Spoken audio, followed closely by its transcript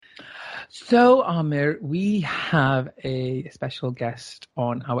So, Amir, we have a special guest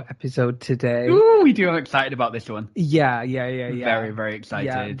on our episode today. Ooh, we do. I'm excited about this one. Yeah. Very, very Yeah,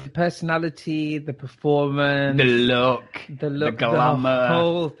 excited. the personality, the performance, The look, the glamour,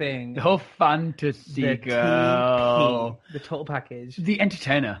 whole thing, the whole fantasy the TP, girl, the total package. the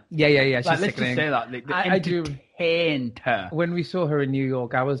entertainer. Yeah. She's Like, let's just sickening. say that. Like, the I do. entertained her. When we saw her in New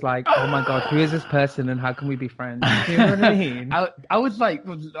York, I was like, oh my God, who is this person and how can we be friends? Do you know what I mean? I was like,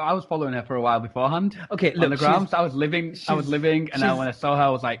 I was following her for a while beforehand. Okay, on look, the gram. So I was living, and then when I saw her, I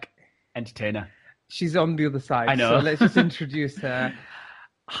was like, entertainer. She's on the other side. I know. So let's just introduce her.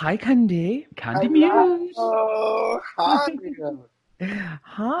 Hi, Candy. Candy Muse. Hi.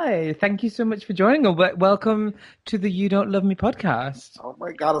 Hi. Thank you so much for joining us. Welcome to the You Don't Love Me podcast. Oh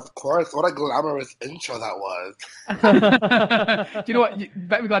my God, of course. What a glamorous intro that was. Do you know what?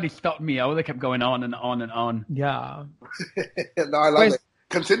 Very glad he stopped me. I would have kept going on and on and on. Yeah. No, I love it.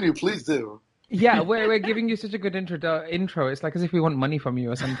 Continue, please do. Yeah, we're giving you such a good intro. It's like as if we want money from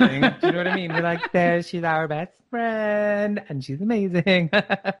you or something. Do you know what I mean? We're like, there, she's our best friend, and she's amazing.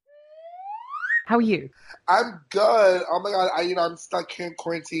 How are you? I'm good. Oh my God, I'm stuck here in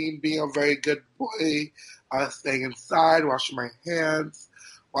quarantine, being a very good boy, staying inside, washing my hands,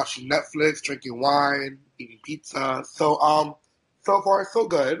 watching Netflix, drinking wine, eating pizza. So far so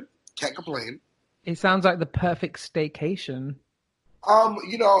good. Can't complain. It sounds like the perfect staycation.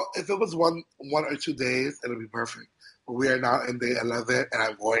 If it was one or 2 days, it would be perfect. But we are now in day 11, and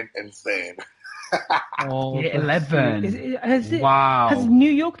I'm going insane. Oh, Day 11. Wow. Has New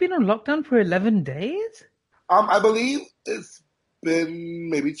York been on lockdown for 11 days? I believe it's been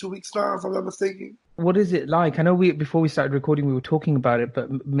maybe 2 weeks now, if I'm not mistaken. What is it like? I know before we started recording, we were talking about it,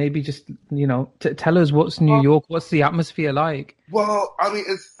 but maybe just, tell us what's New York, what's the atmosphere like? Well, I mean,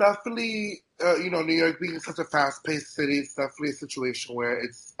 it's definitely, New York being such a fast-paced city, it's definitely a situation where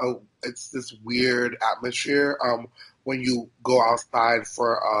it's this weird atmosphere. When you go outside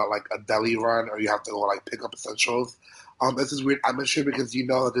for like a deli run, or you have to go like pick up essentials, it's this weird atmosphere because you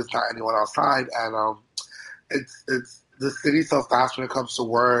know that there's not anyone outside, and it's the city's so fast when it comes to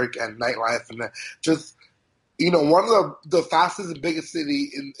work and nightlife, and just one of the fastest and biggest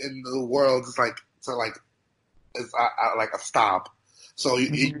city in the world is like a stop. So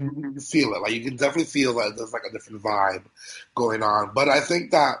you feel it. Like, you can definitely feel that there's like a different vibe going on. But I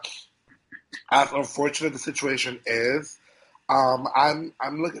think that, as unfortunate the situation is, I'm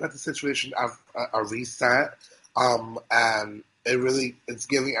looking at the situation as a reset, and it's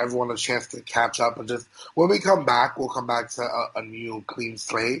giving everyone a chance to catch up, and just when we come back, we'll come back to a new clean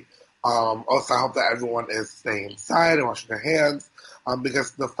slate. Also, I hope that everyone is staying inside and washing their hands,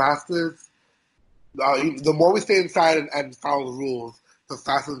 because the more we stay inside and follow the rules, the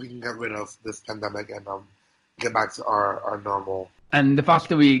faster we can get rid of this pandemic and get back to our normal. And the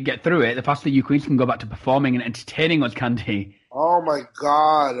faster we get through it, the faster you queens can go back to performing and entertaining us, Candy. Oh my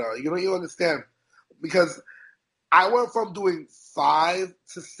God. You understand. Because I went from doing 5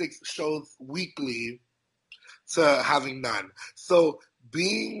 to 6 shows weekly to having none. So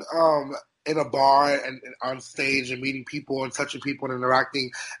being in a bar and on stage and meeting people and touching people and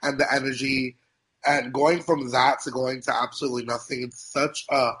interacting, and the energy, and going from that to going to absolutely nothing, it's such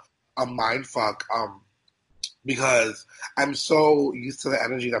a mind fuck. Because I'm so used to the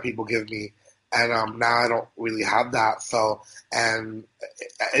energy that people give me, and now I don't really have that. So, and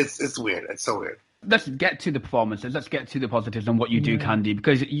it's weird. It's so weird. Let's get to the performances. Let's get to the positives and what you do, Candy,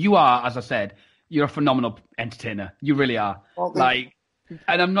 because you are, as I said, you're a phenomenal entertainer. You really are.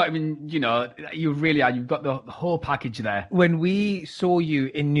 And I'm not even, you really are. You've got the whole package there. When we saw you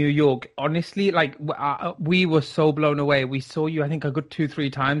in New York, honestly, like we were so blown away. We saw you, I think, a good 2-3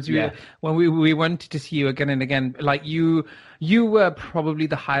 times. When we wanted to see you again and again, like you were probably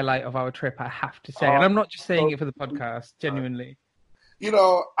the highlight of our trip, I have to say. And I'm not just saying it for the podcast, genuinely.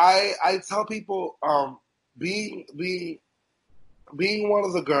 I tell people, being one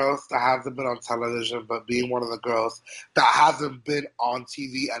of the girls that hasn't been on television, but being one of the girls that hasn't been on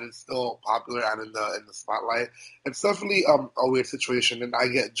TV and is still popular and in the spotlight, it's definitely a weird situation, and I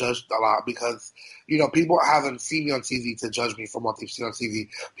get judged a lot because people haven't seen me on TV to judge me from what they've seen on TV.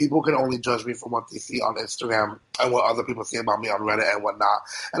 People can only judge me from what they see on Instagram and what other people say about me on Reddit and whatnot.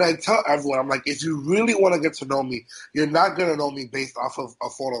 And I tell everyone, I'm like, if you really want to get to know me, you're not gonna know me based off of a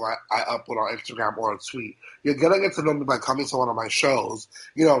photo I upload on Instagram or a tweet. You're gonna get to know me by coming to one of my shows.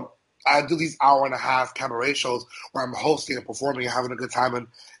 I do these hour-and-a-half cabaret shows where I'm hosting and performing and having a good time and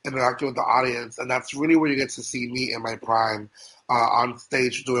interacting with the audience, and that's really where you get to see me in my prime, on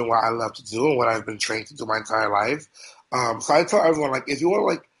stage doing what I love to do and what I've been trained to do my entire life. So I tell everyone, like, if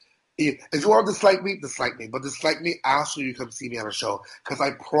If you want to dislike me, but dislike me after you come see me on a show, because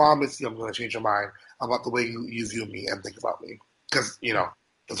I promise you, I'm going to change your mind about the way you view me and think about me. Because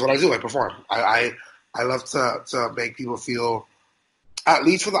that's what I do. I perform. I love to make people feel, at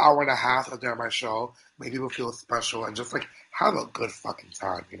least for the hour and a half that they're on my show, make people feel special and just like have a good fucking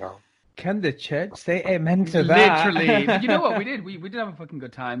time. Can the church say amen to that? Literally. You know what we did? We did have a fucking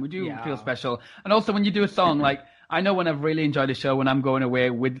good time. We do feel special. And also when you do a song, like I know when I've really enjoyed a show, when I'm going away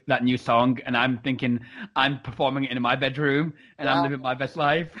with that new song and I'm thinking I'm performing it in my bedroom and I'm living my best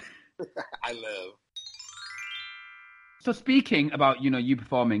life. I love. So speaking about, you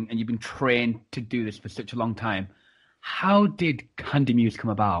performing and you've been trained to do this for such a long time, how did Candy Muse come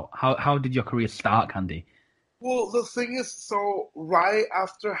about? How did your career start, Candy? Well, the thing is, so right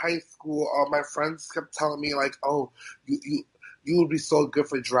after high school, my friends kept telling me like, "Oh, you would be so good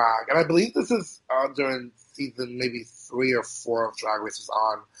for drag," and I believe this is during season maybe 3 or 4 of Drag Race was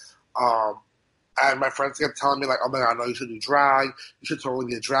on. And my friends kept telling me like, "Oh my God, no, you should do drag. You should totally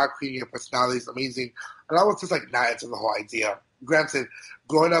be a drag queen. Your personality is amazing." And I was just like not into the whole idea. Granted,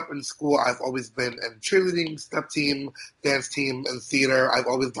 growing up in school, I've always been in cheerleading, step team, dance team, and theater. I've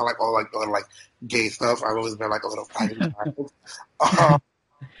always done like all like little like gay stuff. I've always been like a little fighting child.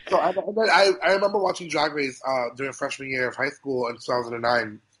 So I remember watching Drag Race during freshman year of high school in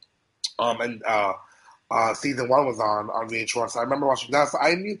 2009, and season 1 was on VH1. So I remember watching that. So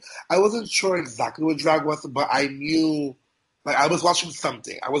I wasn't sure exactly what drag was, but I knew, like I was watching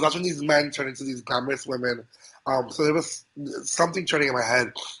something. I was watching these men turn into these glamorous women. So there was something turning in my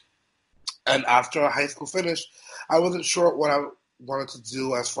head. And after high school finished, I wasn't sure what I wanted to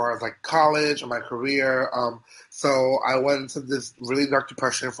do as far as like college or my career. So I went into this really dark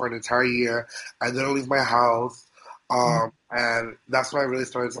depression for an entire year. I didn't leave my house. And that's when I really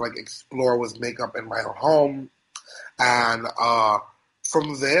started to like explore with makeup in my own home. And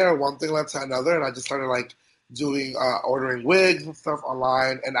from there, one thing led to another, and I just started like doing ordering wigs and stuff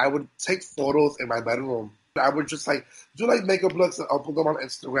online. And I would take photos in my bedroom. I would just like do like makeup looks and upload them on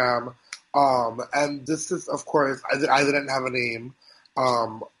Instagram. And this is, of course, I didn't have a name.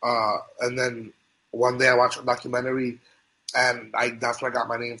 And then one day I watched a documentary, and that's where I got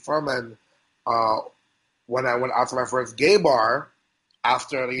my name from. And when I went out to my first gay bar,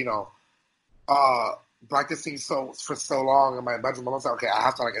 after practicing for so long in my bedroom, I was like, okay, I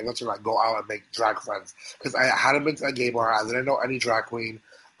have to like eventually like go out and make drag friends, because I hadn't been to a gay bar. I didn't know any drag queen.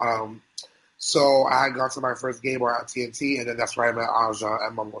 So I had gone to my first gay bar at TNT, and then that's where I met Aja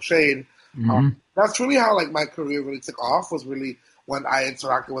and Mumble Shade. That's really how like my career really took off, was really when I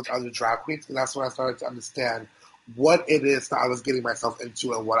interacted with other drag queens, and that's when I started to understand what it is that I was getting myself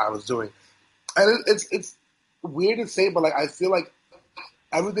into and what I was doing. And it's weird to say, but like I feel like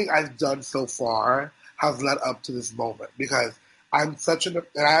everything I've done so far has led up to this moment, because I'm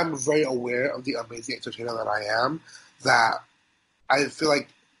and I'm very aware of the amazing entertainer that I am, that I feel like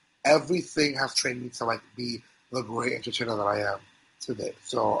everything has trained me to like be the great entertainer that I am today.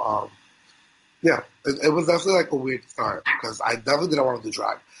 So yeah, it was definitely like a weird start, because I definitely didn't want to do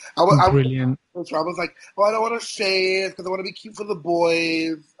drag. Brilliant. I was like, oh, I don't want to shave because I want to be cute for the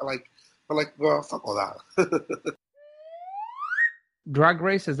boys. But well, fuck all that. Drag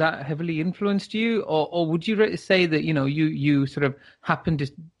Race, has that heavily influenced you, or would you say that you sort of happened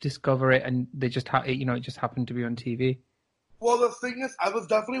to discover it and they just it just happened to be on TV? Well, the thing is, I was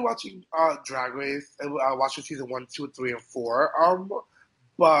definitely watching Drag Race. I watched season 1, 2, 3, and 4.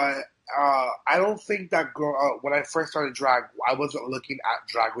 But I don't think that when I first started drag, I wasn't looking at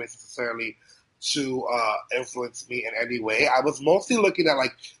Drag Race necessarily to influence me in any way. I was mostly looking at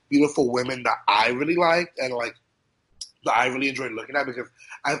like beautiful women that I really liked and like that I really enjoyed looking at, because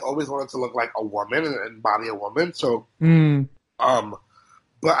I've always wanted to look like a woman and embody a woman. So,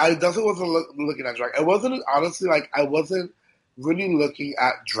 but I definitely wasn't looking at drag. It wasn't, honestly, like I wasn't really looking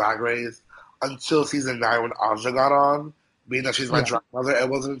at Drag Race until season 9 when Aja got on, being that she's my drag mother. It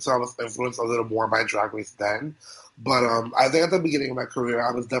wasn't until I was influenced a little more by Drag Race then. But I think at the beginning of my career,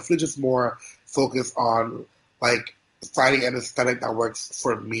 I was definitely just more focused on like finding an aesthetic that works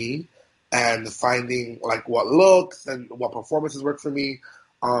for me and finding like what looks and what performances work for me.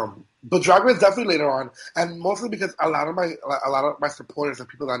 But Drag Race definitely later on, and mostly because a lot of my supporters and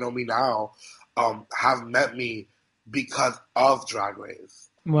people that know me now have met me because of Drag Race.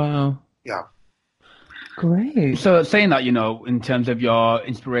 Wow. Yeah. Great. So saying that, in terms of your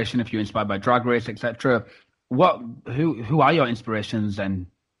inspiration, if you're inspired by Drag Race, etc., who are your inspirations then?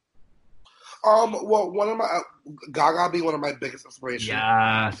 Well, one of my Gaga being one of my biggest inspirations.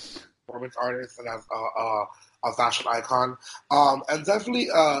 Yes. performance artist and as a fashion icon. And definitely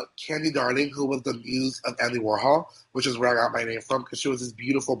Candy Darling, who was the muse of Andy Warhol, which is where I got my name from, because she was this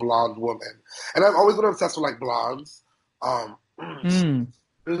beautiful blonde woman. And I've always been obsessed with like blondes.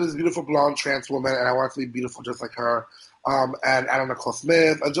 There's this beautiful blonde trans woman, and I wanted to be beautiful just like her. And Anna Nicole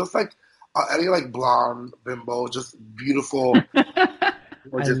Smith, and just like any like blonde bimbo, just beautiful.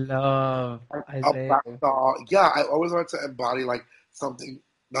 I love black doll. Yeah, I always wanted to embody like something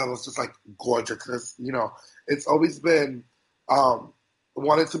that was just like gorgeous. Because it's always been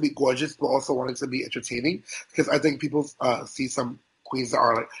wanting to be gorgeous, but also wanting to be entertaining. Because I think people see some queens that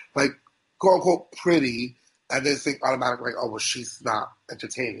are like quote unquote pretty, and they think automatically like, oh well, she's not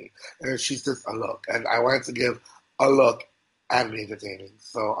entertaining, and she's just a look. And I wanted to give a look and be entertaining.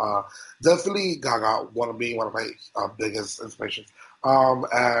 So definitely Gaga being one of my biggest inspirations.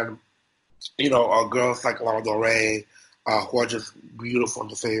 And girls like Lana Del Rey, who are just beautiful in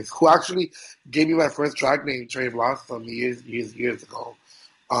the face, who actually gave me my first drag name, Cherry Blossom, years ago.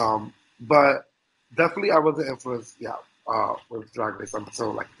 But definitely I wasn't influenced, with Drag Race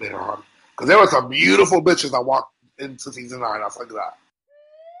until like later on. Because there were some beautiful bitches that walked into season 9, I'll tell you that.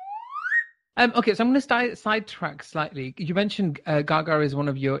 Okay, so I'm going to sidetrack slightly. You mentioned Gaga is one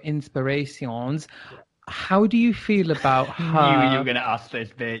of your inspirations. How do you feel about her? You were going to ask this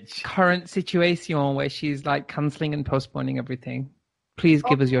bitch. Current situation where she's like cancelling and postponing everything. Please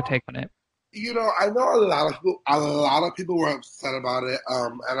give us your take on it. I know a lot of people were upset about it,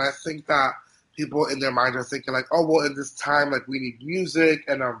 and I think that people in their mind are thinking like, oh well, in this time, like we need music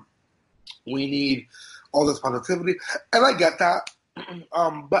and we need all this positivity, and I get that.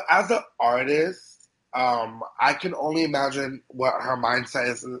 But as an artist, I can only imagine what her mindset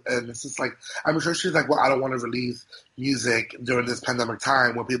is, and it's just like, I'm sure she's like, well, I don't want to release music during this pandemic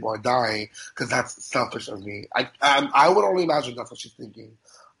time when people are dying, because that's selfish of me. I would only imagine that's what she's thinking.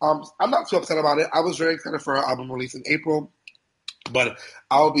 I'm not too upset about it. I was very excited for her album release in April, but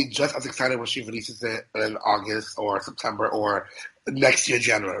I'll be just as excited when she releases it in August or September or next year,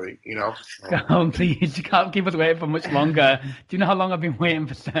 January, Oh, please, you can't keep us waiting for much longer. Do you know how long I've been waiting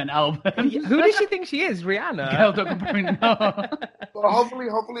for certain albums? Who does she think she is? Rihanna? Girl, don't compare me, no. Well, hopefully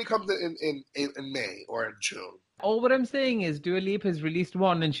it comes in May or in June. All what I'm saying is Dua Lipa has released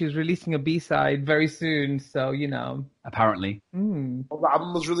one and she's releasing a B-side very soon, so, Apparently. Well, the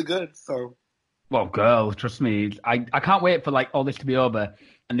album was really good, so... Well, girl, trust me. I can't wait for, like, all this to be over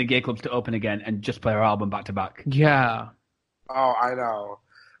and the gay clubs to open again and just play her album back to back. Yeah. Oh, I know.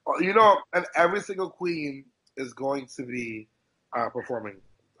 Well, and every single queen is going to be performing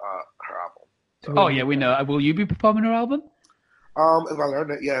her album. Oh, yeah, we know. Will you be performing her album? If I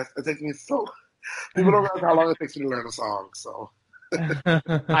learn it, yes. It takes me so... People don't realize how long it takes me to learn a song, so...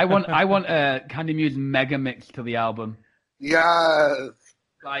 I want a Candy Muse mega mix to the album. Yes.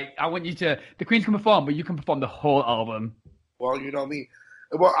 Like, I want you to... The queens can perform, but you can perform the whole album. Well, you know me.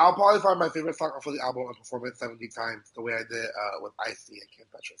 Well, I'll probably find my favorite song for the album and perform it 70 times, the way I did with Icy and Kim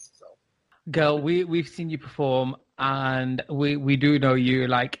Petras, so... Girl, we've seen you perform, and we do know you.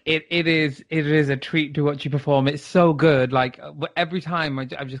 Like it is a treat to watch you perform. It's so good. Like every time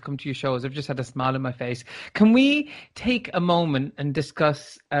I've just come to your shows, I've just had a smile on my face. Can we take a moment and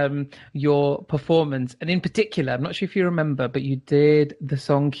discuss your performance? And in particular, I'm not sure if you remember, but you did the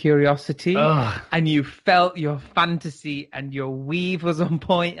song Curiosity, and you felt your fantasy, and your weave was on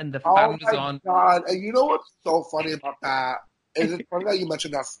point, and the fan was on. Oh my God! And you know what's so funny about that? Is it funny that you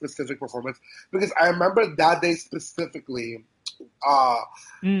mentioned that specific performance? Because I remember that day specifically,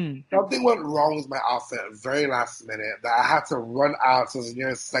 something went wrong with my outfit very last minute that I had to run out to the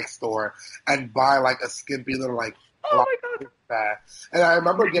nearest sex store and buy like a skimpy little like. Oh my God! Bag. And I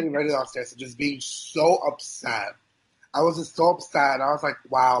remember getting ready downstairs and just being so upset. I was just so upset, and I was like,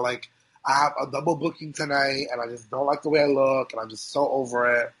 "Wow, like I have a double booking tonight, and I just don't like the way I look, and I'm just so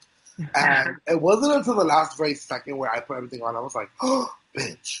over it." And it wasn't until the last very second where I put everything on, I was like, oh,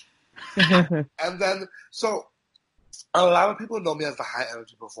 bitch. And then, so a lot of people know me as the high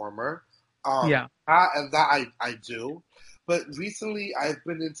energy performer. Yeah. That I do. But recently I've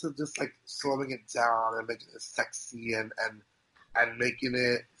been into just like slowing it down and making it sexy and making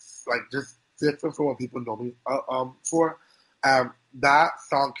it like just different from what people know me for. That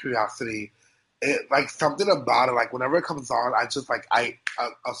song, Curiosity, it like something about it, like whenever it comes on, I just like a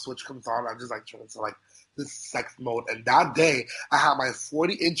switch comes on, I just like turn into like this sex mode. And that day I had my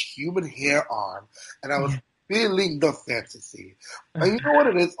 40-inch human hair on and I was feeling the fantasy. And you know what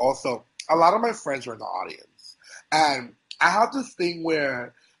it is also? A lot of my friends were in the audience. And I have this thing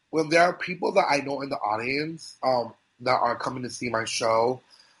where when there are people that I know in the audience that are coming to see my show,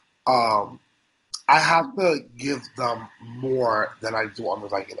 I have to give them more than I do on the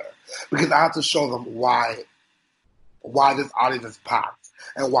regular because I have to show them why this audience is packed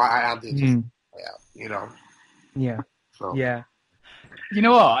and why I am the entertainer I am, you know? Yeah. So. Yeah. You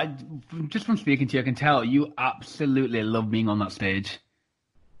know what? Just from speaking to you, I can tell you absolutely love being on that stage.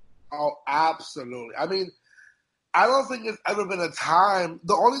 Oh, absolutely. I mean, I don't think there's ever been a time.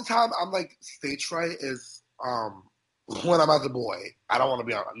 The only time I'm like stage fright is when I'm as a boy. I don't want to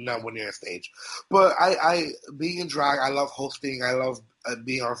be on nowhere near a stage. But I being in drag, I love hosting. I love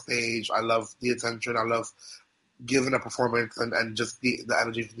being on stage. I love the attention. I love giving a performance and just the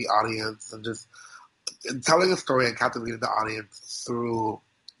energy from the audience and just telling a story and captivating the audience through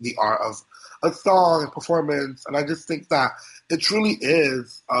the art of a song and performance. And I just think that it truly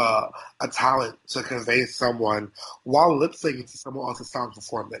is a talent to convey someone while lip syncing to someone else's song for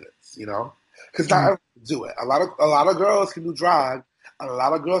 4 minutes, you know? Because not everyone can do it. A lot of girls can do drag, and a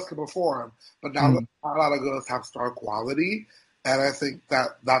lot of girls can perform, but not a lot of girls have star quality. And I think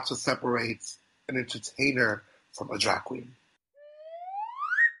that that's what separates an entertainer from a drag queen.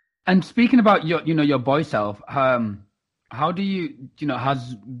 And speaking about your boy self, how do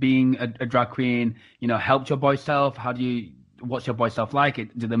has being a drag queen, helped your boy self? What's your boy self like?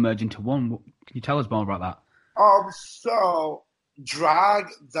 Did they merge into one? Can you tell us more about that? So drag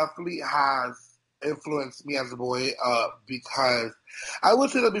definitely has influenced me as a boy, because I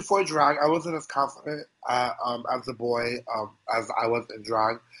would say that before drag, I wasn't as confident, as a boy, as I was in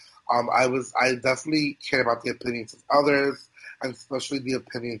drag. I definitely cared about the opinions of others, and especially the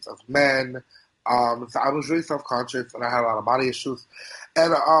opinions of men. So I was really self-conscious, and I had a lot of body issues.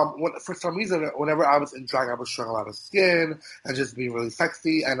 And for some reason, whenever I was in drag, I was showing a lot of skin and just being really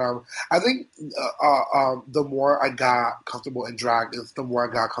sexy. And I think the more I got comfortable in drag, is the more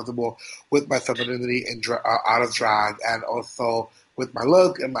I got comfortable with my femininity out of drag, and also with my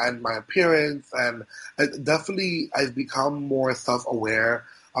look and my appearance. And I've become more self-aware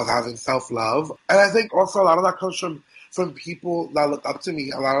of having self-love. And I think also a lot of that comes from people that look up to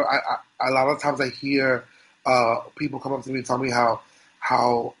me. A lot of times I hear people come up to me and tell me how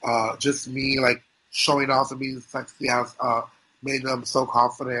just me like showing off and being sexy has made them so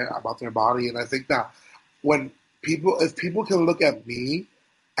confident about their body. And I think that if people can look at me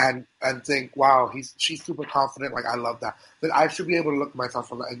and think, wow, she's super confident, like I love that, then I should be able to look at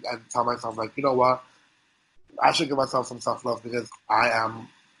myself and tell myself, like, you know what, I should give myself some self-love because I am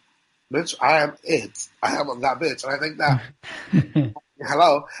it. I am that bitch. And I think that,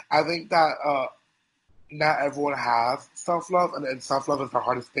 I think that not everyone has self-love, and self-love is the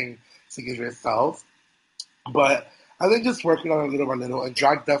hardest thing to give yourself. But I think just working on it little by little, and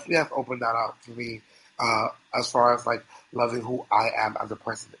drag definitely has opened that up for me, as far as like loving who I am as a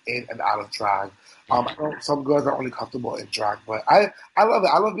person in and out of drag. I know some girls are only comfortable in drag, but I love it.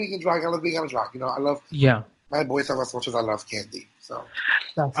 I love being in drag. I love being out of drag. I love my boy self as much as I love Candy. So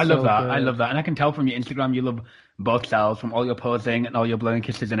I love that. Good. I love that. And I can tell from your Instagram you love both styles, from all your posing and all your blowing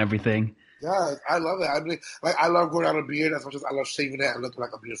kisses and everything. Yeah, I love it. I mean, like, I love growing out a beard as much as I love shaving it and looking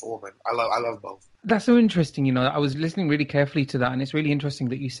like a beautiful woman. I love both. That's so interesting. I was listening really carefully to that, and it's really interesting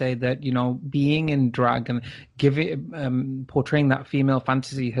that you say that, being in drag and portraying that female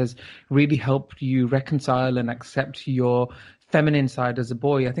fantasy has really helped you reconcile and accept your feminine side as a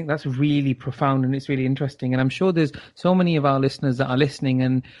boy. I think that's really profound, and it's really interesting. And I'm sure there's so many of our listeners that are listening,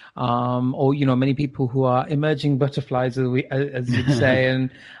 and or many people who are emerging butterflies, as you'd say, and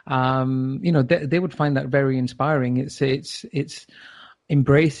they would find that very inspiring. It's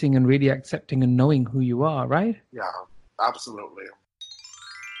embracing and really accepting and knowing who you are, right? Yeah, absolutely.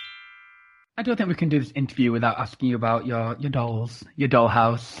 I don't think we can do this interview without asking you about your dolls, your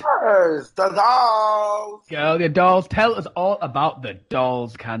dollhouse. Yes, the dolls. Girl, your dolls. Tell us all about the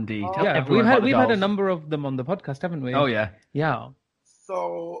dolls, Candy. Tell everyone about the dolls. We've had a number of them on the podcast, haven't we? Oh yeah. Yeah.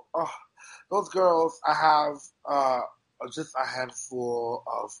 So those girls, I have just a handful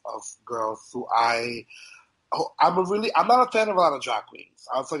of girls who I'm not a fan of a lot of drag queens.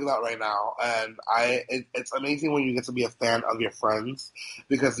 I'll tell you that right now. And it's amazing when you get to be a fan of your friends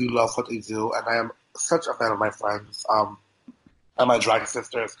because you love what they do. And I am such a fan of my friends, and my drag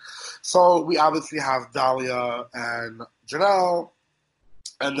sisters. So we obviously have Dahlia and Janelle,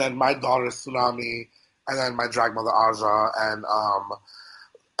 and then my daughter Tsunami, and then my drag mother Aja, and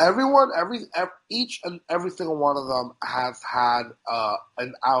each and every single one of them has had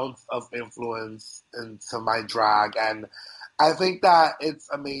an ounce of influence into my drag, and I think that it's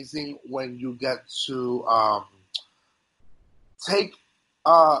amazing when you get to take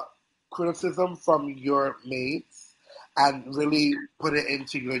criticism from your mates and really put it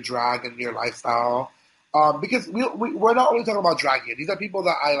into your drag and your lifestyle. Because we're not only talking about drag here. These are people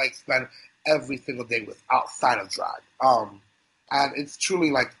that I spend every single day with outside of drag. And it's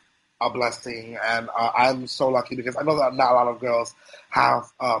truly like a blessing, and I'm so lucky because I know that not a lot of girls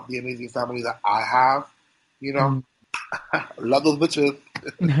have the amazing family that I have. You know, love those bitches.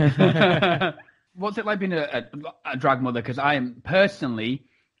 What's it like being a drag mother? Because I am personally,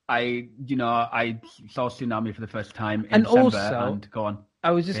 I saw Tsunami for the first time in December. Also, and go on. I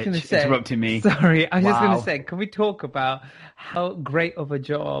was just going to say, interrupting me. Sorry, I was just going to say, can we talk about how great of a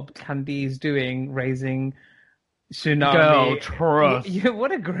job Candy is doing raising Tsunami? Girl, trust. Yeah,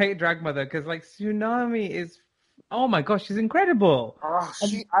 what a great drag mother, because like Tsunami is, oh my gosh, she's incredible. I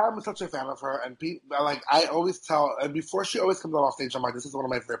am such a fan of her, and like I always tell, and before she always comes off stage, I'm like, this is one of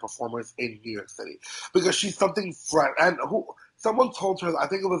my favorite performers in New York City because she's something fresh. And someone told her, I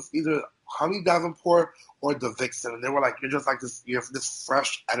think it was either Honey Davenport or the Vixen, and they were like, you're just like this, you have this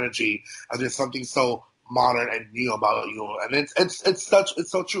fresh energy, and there's something so modern and new about you, and it's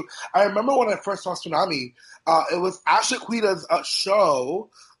so true. I remember when I first saw Tsunami, it was Ashley Quita's show,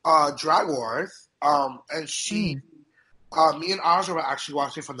 Drag Wars, and she, me and Aja were actually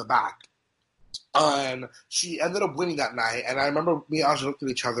watching from the back, and she ended up winning that night. And I remember me and Aja looked at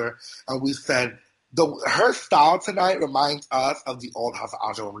each other, and we said, her style tonight reminds us of the old House of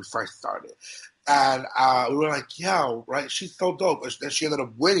Aja when we first started. And we were like, yeah, right, she's so dope. And she ended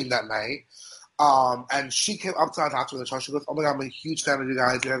up winning that night. And she came up to us after the show. She goes, oh my God, I'm a huge fan of you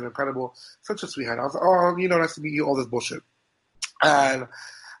guys. You guys are incredible. Such a sweetheart. I was like, oh, nice to meet you, all this bullshit. And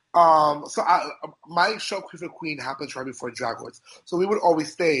so my show, Queen for Queen, happened right before Drag Wars. So we would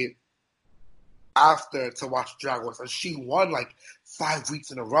always stay after to watch Drag Wars. And she won like 5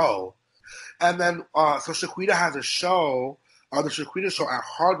 weeks in a row. And then, so Shaquita has a show, the Shaquita show at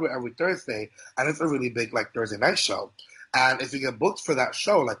Hardware every Thursday, and it's a really big, like, Thursday night show. And if you get booked for that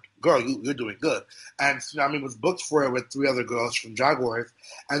show, like, girl, you're doing good. And Tsunami was booked for it with 3 other girls from Drag Wars,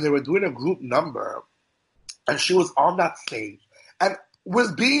 and they were doing a group number, and she was on that stage. And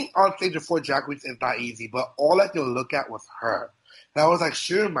with being on stage before Drag Queens is not easy, but all I could look at was her. And I was like,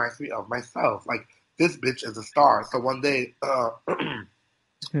 she reminds me of myself. Like, this bitch is a star. So one day,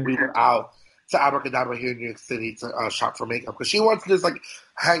 we went out to Abracadabra here in New York City to shop for makeup because she wanted to just like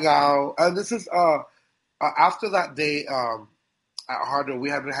hang out. And this is after that day at Hardware,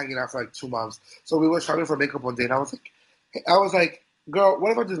 we had been hanging out for like 2 months. So we were shopping for makeup one day, and I was like, girl,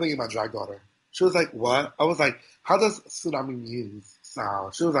 what if I just make you my drag daughter? She was like, what? I was like, how does Tsunami Muse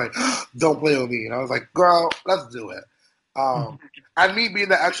sound? She was like, don't play with me. And I was like, girl, let's do it. And me being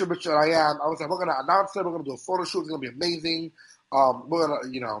the extra bitch that I am, I was like, we're gonna announce it. We're gonna do a photo shoot. It's gonna be amazing. We're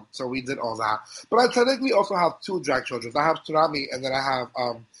gonna, so we did all that. But I technically also have 2 drag children. I have Tsunami, and then I have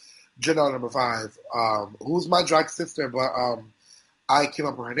Janelle number 5, who's my drag sister, but I came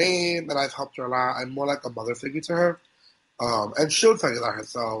up with her name, and I've helped her a lot. I'm more like a mother figure to her, and she'll tell you that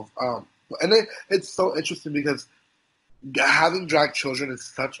herself. And it's so interesting because having drag children is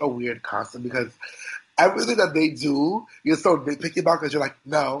such a weird concept because everything that they do, you're so nitpicky about because you're like,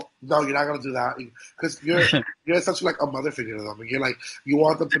 no, you're not gonna do that because you're essentially like a mother figure to them, and you're like, you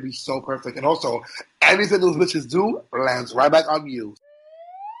want them to be so perfect, and also anything those bitches do lands right back on you.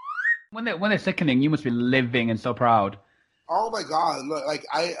 When they're sickening, you must be living and so proud. Oh my God! Look, like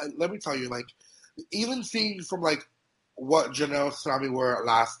let me tell you, like even seeing from like what Janelle and Tsunami were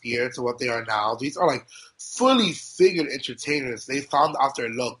last year to what they are now, these are like fully figured entertainers. They found out their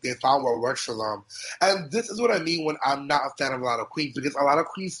look. They found what works for them. And this is what I mean when I'm not a fan of a lot of queens, because a lot of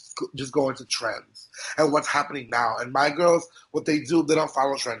queens just go into trends and what's happening now. And my girls, what they do, they don't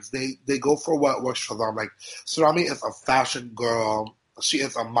follow trends. They go for what works for them. Like Tsunami is a fashion girl. She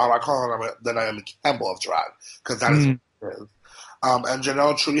is a model. I call her the Naomi Campbell of drag because that is what it is. And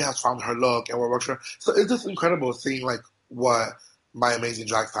Janelle truly has found her look and what works for her. So it's just incredible seeing like what my amazing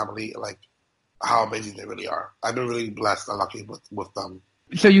drag family, like how amazing they really are. I've been really blessed and lucky with them.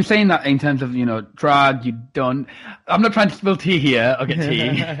 So you're saying that in terms of, drag, you don't... I'm not trying to spill tea here. Okay,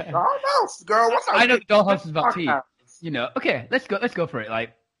 tea. No, girl, what's up? I know the Dollhouse is about tea. Okay, let's go for it.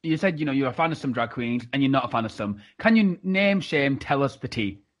 Like, you said, you're a fan of some drag queens and you're not a fan of some. Can you name, shame, tell us the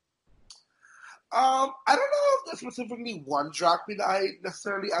tea? I don't know if there's specifically one drag queen that I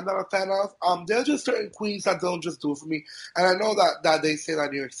necessarily am not a fan of. There are just certain queens that don't just do it for me. And I know that they say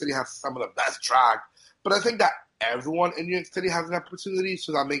that New York City has some of the best drag, but I think that everyone in New York City has an opportunity,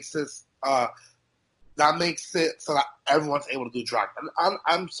 so that makes it so that everyone's able to do drag. And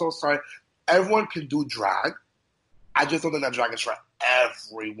I'm so sorry. Everyone can do drag. I just don't think that drag is for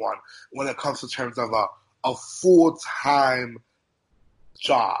everyone when it comes to terms of a full-time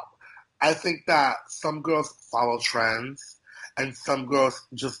job. I think that some girls follow trends and some girls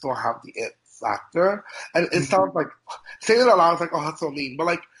just don't have the it factor. And it sounds like, saying it aloud is like, oh, that's so mean. But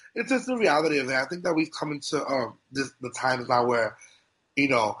like, it's just the reality of it. I think that we've come into the times now where,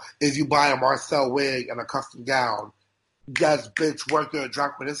 if you buy a Marcel wig and a custom gown, yes, bitch, work your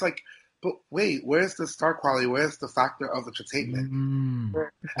drag queen. It's like, but wait, where's the star quality? Where's the factor of entertainment?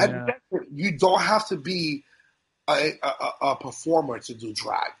 And you don't have to be a performer to do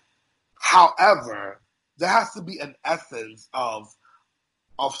drag. However, there has to be an essence of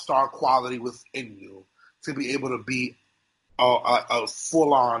star quality within you to be able to be a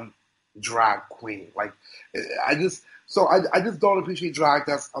full-on drag queen. Like, I just don't appreciate drag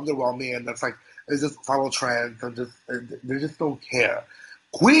that's underwhelming and that's like, it's just follow trends and they just don't care.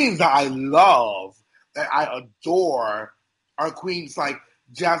 Queens that I love, that I adore, are queens like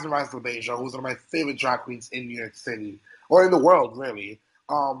Jasmine Rice LaBeija, who's one of my favorite drag queens in New York City, or in the world, really.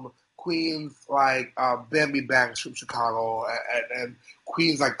 Queens like Bambi Banks from Chicago, and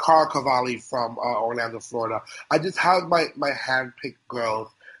queens like Cara Cavalli from Orlando, Florida. I just have my hand-picked girls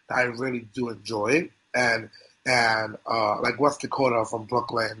that I really do enjoy, and like West Dakota from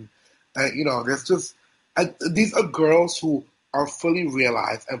Brooklyn. There's just these are girls who are fully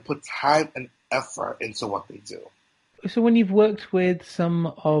realized and put time and effort into what they do. So when you've worked with some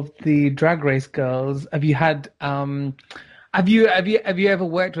of the Drag Race girls, have you had have you ever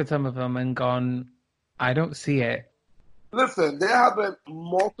worked with some of them and gone, I don't see it? Listen, there have been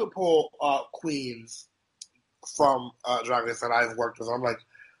multiple queens from Drag Race that I've worked with. I'm like,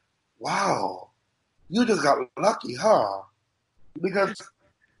 wow, you just got lucky, huh? Because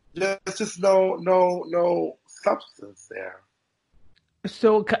there's just no substance there.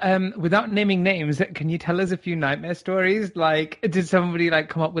 So, without naming names, can you tell us a few nightmare stories? Like, did somebody like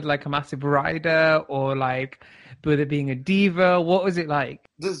come up with like a massive rider, or like, with it being a diva? What was it like?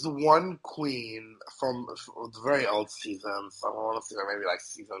 There's one queen from the very old seasons. I want to say maybe like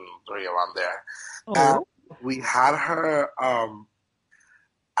season 3 around there. Oh. We had her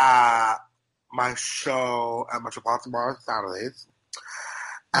at my show at Metropolitan Bar on Saturdays,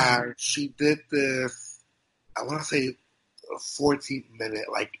 and she did this. I want to say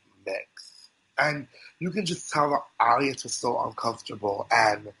 14-minute like mix, and you can just tell the audience was so uncomfortable,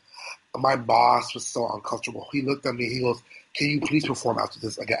 and my boss was so uncomfortable. He looked at me, he goes, can you please perform after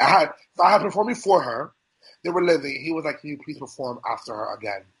this again? I had performed before her, they were living. He was like, can you please perform after her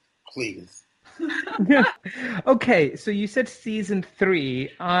again, please? Okay, so you said season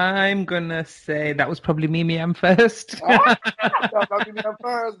 3. I'm gonna say that was probably Mimi M first. Not Mimi M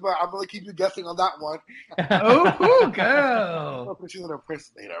first, but I'm gonna keep you guessing on that one. Oh, girl! She's an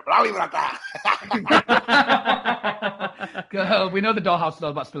impersonator, but I'll leave it at that. Girl, we know the dollhouse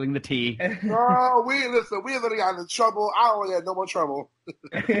knows about spilling the tea. No, we literally got in trouble. I don't want to get no more trouble.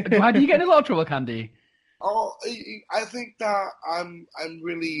 Why do you get in a lot of trouble, Candy? Oh, I think that I'm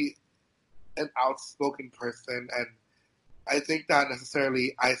really an outspoken person, and I think that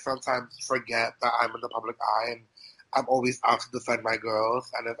necessarily I sometimes forget that I'm in the public eye, and I'm always out to defend my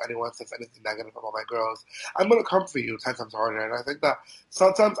girls, and if anyone says anything negative about my girls, I'm going to come for you 10 times harder. And I think that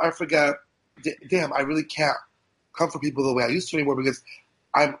sometimes I forget, damn, I really can't come for people the way I used to anymore, because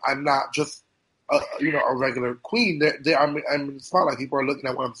I'm not just a regular queen. I'm in the spotlight. People are looking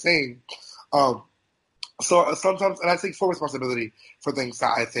at what I'm saying. So sometimes, and I take full responsibility for things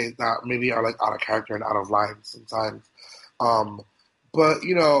that I say that maybe are like out of character and out of line sometimes. But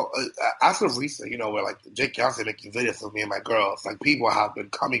as of recent, where like Jake Youngster making videos of me and my girls, like people have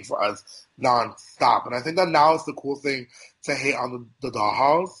been coming for us nonstop, and I think that now is the cool thing to hate on the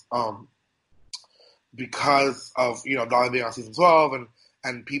Dollhouse, because of Dolly being on season 12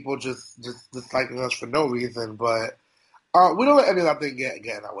 and people just disliking us for no reason, but. We don't let any of that thing get in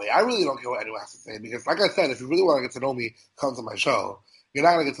that way. I really don't care what anyone has to say, because, like I said, if you really want to get to know me, come to my show. You're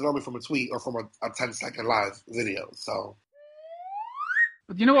not going to get to know me from a tweet or from a 10-second live video. So,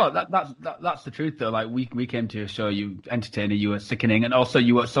 but you know what? That's the truth, though. Like we came to a show, you entertaining, you were sickening, and also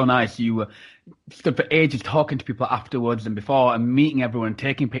you were so nice. You were stood for ages talking to people afterwards and before, and meeting everyone,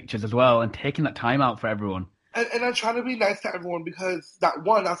 taking pictures as well, and taking that time out for everyone. And I try to be nice to everyone, because that's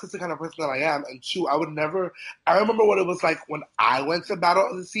just the kind of person that I am. And 2, I remember what it was like when I went to Battle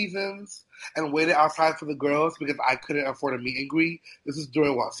of the Seasons and waited outside for the girls because I couldn't afford a meet and greet. This is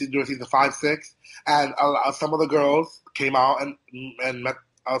during season 5, 6. And some of the girls came out and met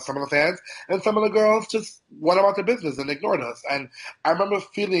some of the fans. And some of the girls just went about their business and ignored us. And I remember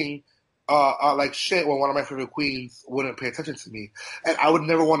feeling like shit when one of my favorite queens wouldn't pay attention to me. And I would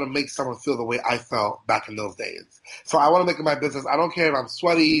never want to make someone feel the way I felt back in those days. So I want to make it my business. I don't care if I'm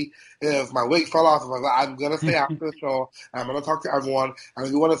sweaty, if my wig fell off, I'm going to stay after the show. I'm going to talk to everyone. And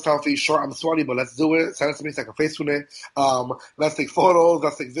if you want a selfie, sure, I'm sweaty, but let's do it. Send it to me so I can face tune it. Let's take photos.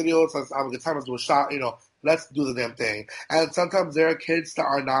 Let's take videos. Let's have a good time. Let's do a shot. let's do the damn thing. And sometimes there are kids that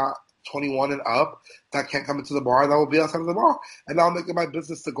are not 21 and up that can't come into the bar that will be outside of the bar. And I'll make it my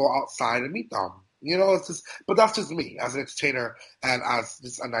business to go outside and meet them. You know, it's just, but that's just me as an entertainer and as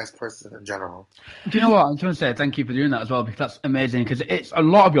just a nice person in general. Do you know what? I just want to say thank you for doing that as well, because that's amazing. Because it's a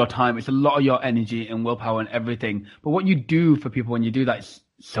lot of your time, it's a lot of your energy and willpower and everything. But what you do for people when you do that is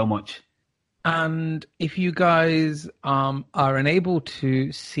so much. And if you guys are unable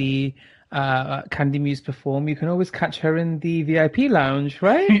to see Candy Muse perform, you can always catch her in the VIP lounge,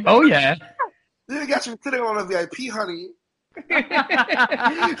 right? Oh yeah. You got you sitting on a VIP, honey.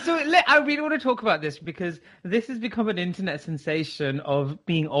 So I really want to talk about this because this has become an internet sensation of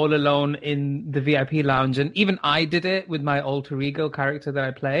being all alone in the VIP lounge, and even I did it with my alter ego character that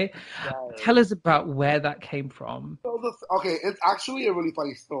I play. Right. Tell us about where that came from. Okay, it's actually a really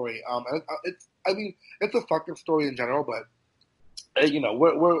funny story. It's a fucking story in general, but you know,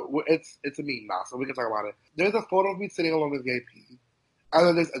 it's a meme now, so we can talk about it. There's a photo of me sitting alone with VIP, and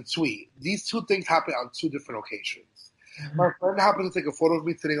then there's a tweet. These two things happen on two different occasions. My friend happened to take a photo of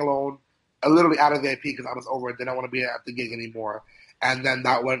me sitting alone, literally out of VIP because I was over it, didn't want to be at the gig anymore. And then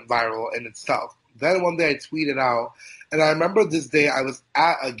that went viral in itself. Then one day I tweeted out, and I remember this day I was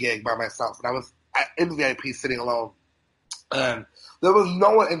at a gig by myself, and I was in VIP sitting alone. And there was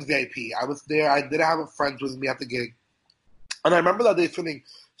no one in VIP. I was there. I didn't have a friend with me at the gig. And I remember that day feeling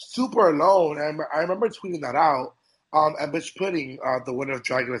super alone. And I remember tweeting that out. And Bitch Pudding, the winner of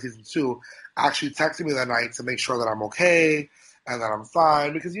Drag Race Season 2, actually texted me that night to make sure that I'm okay and that I'm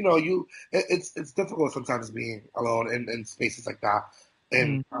fine. Because, you know, it's difficult sometimes being alone in spaces like that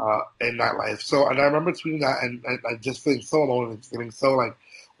in nightlife. So, and I remember tweeting that and just feeling so alone and feeling so like,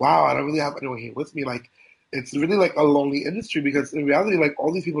 wow, I don't really have anyone here with me. Like, it's really like a lonely industry because in reality, like,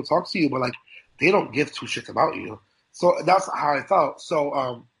 all these people talk to you, but like, they don't give two shits about you. So that's how I felt.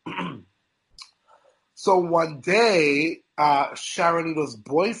 So, So one day, Sharon Needle's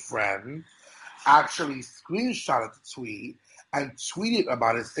boyfriend actually screenshotted the tweet and tweeted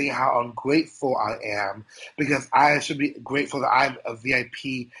about it, saying how ungrateful I am because I should be grateful that I'm a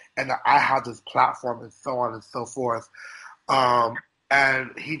VIP and that I have this platform and so on and so forth.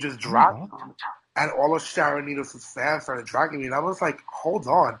 And he just dragged me. And all of Sharon Needle's fans started dragging me. And I was like, hold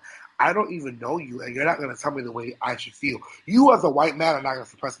on. I don't even know you, and you're not going to tell me the way I should feel. You as a white man are not going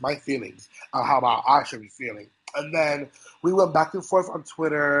to suppress my feelings on how about I should be feeling. And then we went back and forth on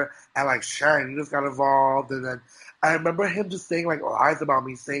Twitter, and like Sharon just got involved. And then I remember him just saying like lies about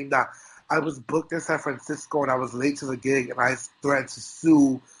me, saying that I was booked in San Francisco and I was late to the gig, and I threatened to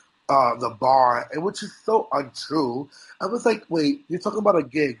sue the bar, and which is so untrue. I was like, wait, you're talking about a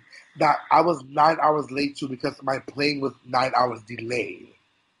gig that I was 9 hours late to because my plane was 9 hours delayed.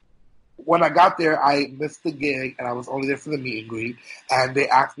 When I got there, I missed the gig, and I was only there for the meet and greet. And they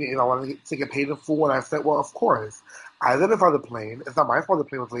asked me if I wanted to get paid in full, and I said, well, of course. I didn't find the plane. It's not my fault the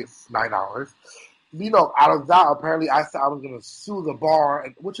plane was late 9 hours. You know, out of that, apparently I said I was going to sue the bar,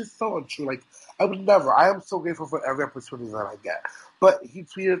 which is so untrue. Like, I would never. I am so grateful for every opportunity that I get. But he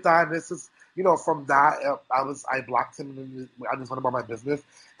tweeted that, and this is, you know, from that, I blocked him, and I just went about my business.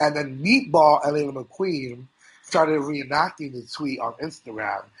 And then Meatball and Elena McQueen started reenacting the tweet on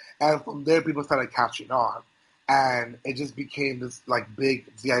Instagram, and from there people started catching on, and it just became this like big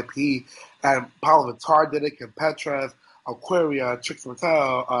VIP. And Paolo Vittar did it, Kim Petras, Aquaria, Trix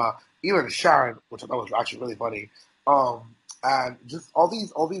Mattel, even Sharon, which I thought was actually really funny, and just all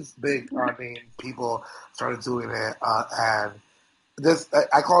these big name people started doing it, and this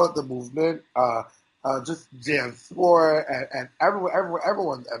I call it the movement. Just Jan Sport and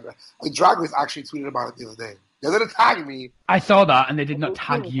everyone. Like Drag Race actually tweeted about it the other day. They didn't tag me. I saw that, and they did not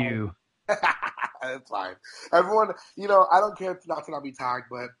tag you. It's fine. Everyone, you know, I don't care not to not be tagged,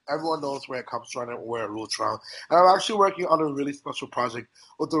 but everyone knows where it comes from and where it roots from. And I'm actually working on a really special project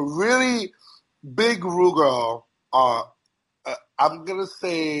with a really big Ru girl. I'm gonna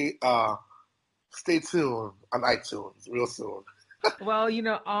say, stay tuned on iTunes real soon. Well, you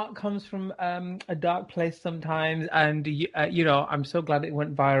know, art comes from a dark place sometimes, and you know, I'm so glad it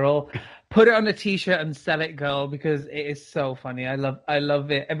went viral. Put it on a T-shirt and sell it, girl, because it is so funny. I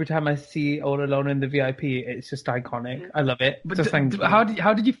love it. Every time I see All Alone in the VIP, it's just iconic. I love it. But how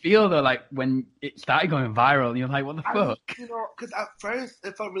did you feel though? Like when it started going viral, you're like, what the fuck? You know, because at first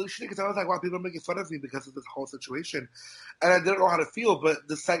it felt really shitty because I was like, wow, people are making fun of me because of this whole situation, and I didn't know how to feel. But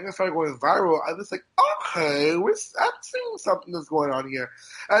the second it started going viral, I was like, okay, I'm seeing something that's going on here,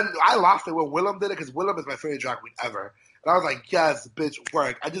 and I laughed at when Willem did it because Willem is my favorite drag queen ever, and I was like, yes, bitch,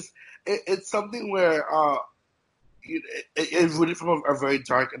 work. It's something where it's really from a very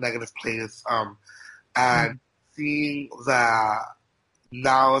dark and negative place, and seeing that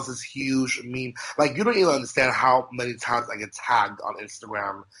now is this huge meme. Like, you don't even understand how many times I get tagged on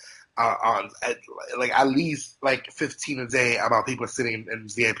Instagram at least like 15 a day about people sitting in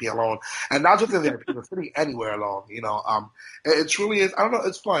VIP alone, and not just in VIP, people sitting anywhere alone. It truly is. I don't know.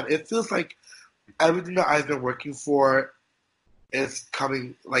 It's fun. It feels like everything that I've been working for is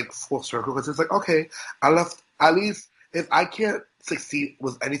coming like full circle, because it's like, okay, I left. At least if I can't succeed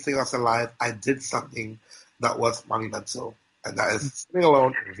with anything else in life, I did something that was monumental, and that is sitting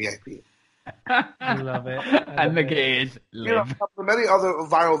alone in VIP. I love it. And the gays live. There are many other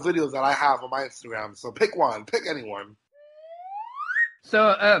viral videos that I have on my Instagram, so pick one, pick anyone.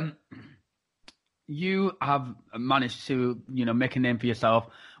 So, you have managed to, make a name for yourself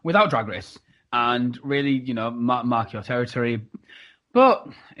without Drag Race and really, mark your territory. But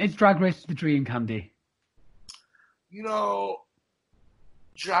is Drag Race the dream, Candy?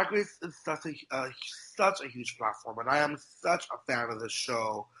 Drag Race is such a huge platform, and I am such a fan of the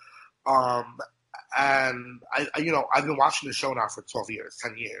show. And I've been watching the show now for 12 years,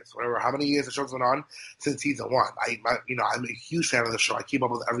 10 years, whatever, how many years the show's been on since season 1. I'm a huge fan of the show. I keep up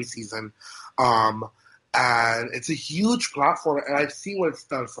with every season. And it's a huge platform, and I've seen what it's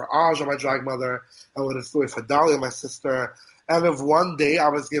done for Aja, my drag mother, and what it's doing for Dahlia, my sister. And if one day I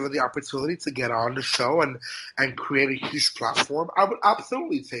was given the opportunity to get on the show and create a huge platform, I would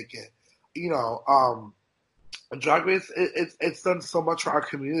absolutely take it. Drag Race, it's done so much for our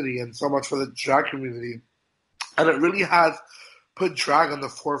community and so much for the drag community, and it really has put drag on the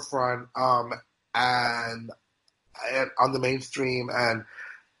forefront and on the mainstream. And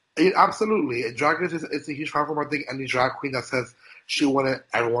absolutely, Drag Race is a huge platform. I think any drag queen that says she wanted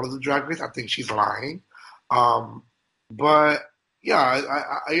everyone of the Drag Race, I think she's lying. But yeah,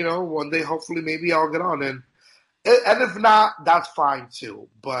 one day hopefully maybe I'll get on, and if not, that's fine too.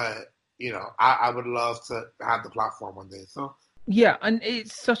 But I would love to have the platform one day. So yeah, and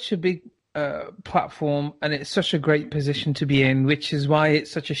it's such a big platform, and it's such a great position to be in, which is why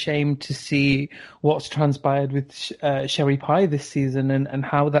it's such a shame to see what's transpired with Sherry Pie this season, and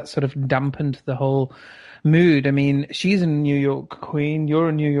how that sort of dampened the whole mood. I mean, she's a New York queen. You're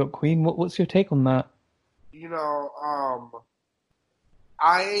a New York queen. What's your take on that?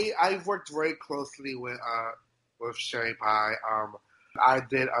 I've worked very closely with Sherry Pie. I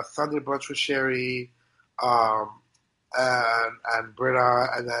did a Sunday brunch with Sherry, and Britta,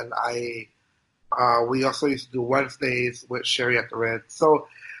 and then we also used to do Wednesdays with Sherry at the Red. So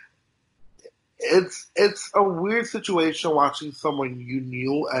it's a weird situation watching someone you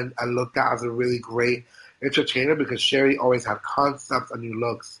knew and looked at as a really great entertainer, because Sherry always had concepts and new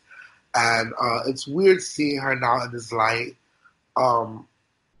looks, and it's weird seeing her now in this light.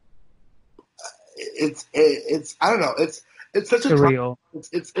 It's I don't know. It's such surreal.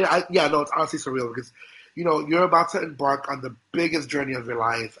 It's honestly surreal, because you're about to embark on the biggest journey of your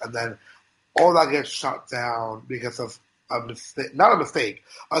life, and then all that gets shut down because of a mistake, not a mistake,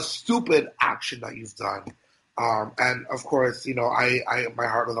 a stupid action that you've done. And of course, my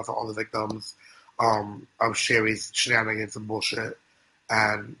heart goes out to all the victims of Sherry's shenanigans and bullshit.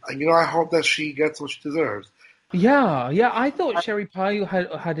 And I hope that she gets what she deserves. Yeah. I thought Sherry Pie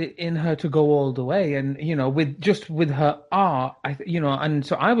had it in her to go all the way, and with her art, and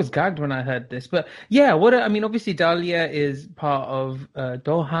so I was gagged when I heard this. But yeah, obviously Dahlia is part of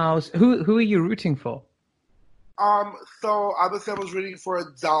Dollhouse. Who are you rooting for? So obviously I was rooting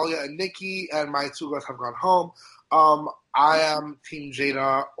for Dahlia and Nikki, and my 2 girls have gone home. I am Team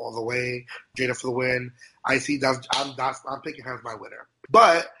Jada all the way. Jada for the win. I'm picking her as my winner,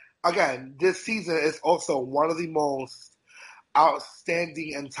 but. Again, this season is also one of the most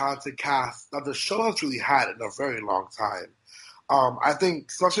outstanding and talented casts that the show has really had in a very long time. I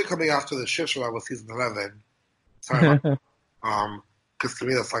think, especially coming after the shit show that was season 11. Sorry, because to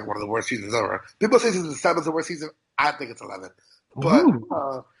me that's like one of the worst seasons ever. People say season 7 is the worst season. I think it's 11. But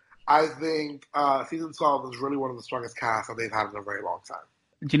I think season 12 is really one of the strongest casts that they've had in a very long time.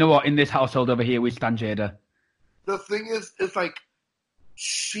 Do you know what? In this household over here, we stand Jada. The thing is, it's like,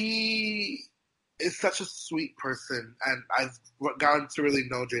 she is such a sweet person, and I've gotten to really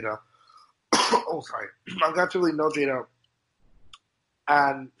know Jada. I've gotten to really know Jada,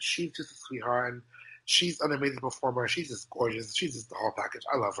 and she's just a sweetheart, and she's an amazing performer. She's just gorgeous. She's just the whole package.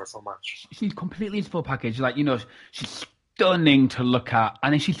 I love her so much. She's completely the full package. She's stunning to look at,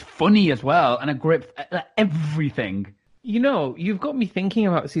 and then she's funny as well, and a great everything. You've got me thinking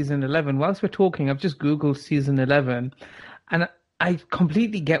about season 11. Whilst we're talking, I've just Googled season 11, and I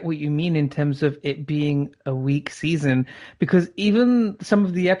completely get what you mean in terms of it being a weak season, because even some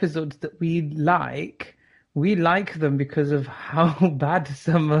of the episodes that we like them because of how bad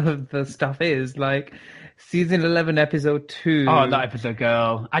some of the stuff is. Like Season 11, episode 2. Oh, that episode,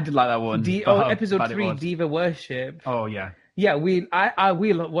 girl. I did like that one. Episode 3, Diva Worship. Oh, yeah. Yeah, I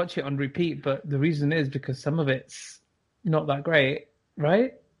will watch it on repeat, but the reason is because some of it's not that great,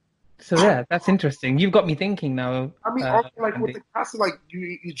 right? So yeah, that's interesting. You've got me thinking now. I mean, also, like with the cast, like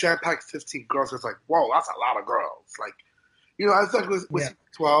you jam pack 15 girls, it's like, whoa, that's a lot of girls. Like, you know, I think with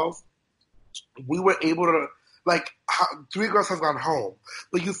 12, we were able to, like, 3 girls have gone home,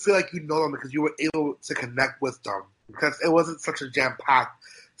 but you feel like you know them because you were able to connect with them because it wasn't such a jam packed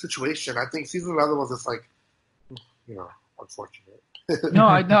situation. I think season 11 was just like, you know, unfortunate. No,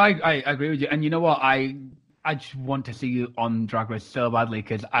 I agree with you. And you know what? I just want to see you on Drag Race so badly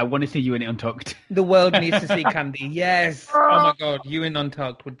because I want to see you in it Untucked. The world needs to see Candy. Yes. Oh my God, you in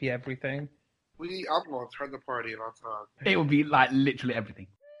Untucked would be everything. I'm going to turn the party in Untucked. It would be like literally everything.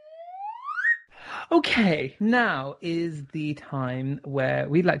 Okay, now is the time where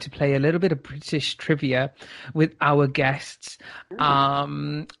we'd like to play a little bit of British trivia with our guests.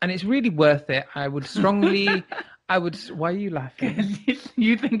 And it's really worth it. I would strongly... Why are you laughing?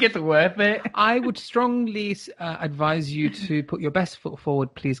 You think it's worth it? I would strongly advise you to put your best foot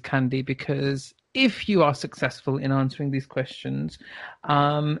forward, please, Candy, because if you are successful in answering these questions,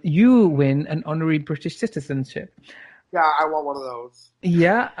 you win an honorary British citizenship. Yeah, I want one of those.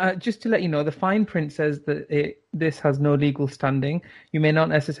 Yeah, just to let you know, the fine print says that this has no legal standing. You may not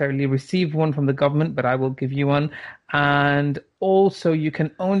necessarily receive one from the government, but I will give you one. And also, you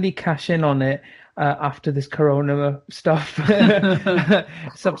can only cash in on it after this corona stuff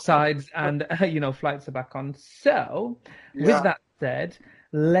subsides and, flights are back on. So, with that said,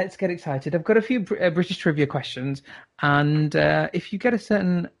 let's get excited. I've got a few British trivia questions. And if you get a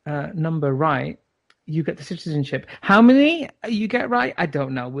certain number right, you get the citizenship. How many you get right? I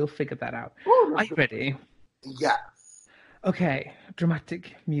don't know. We'll figure that out. Ooh, are you ready? Yes. Okay.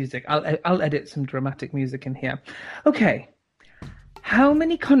 Dramatic music. I'll edit some dramatic music in here. Okay. How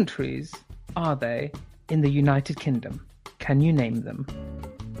many countries are they in the United Kingdom? Can you name them?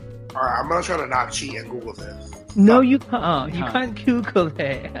 All right. I'm going to try to not cheat and Google this. No, you can't. You can't Google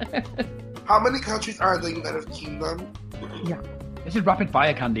it. How many countries are in the United Kingdom? Yeah. This is rapid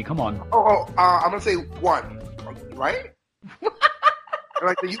fire, Candy. Come on. I'm gonna say 1, right?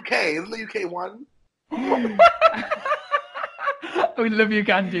 Like the UK, isn't the UK 1? We love you,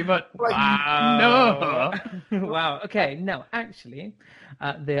 Candy, but wow. No. Wow. Okay. No, actually,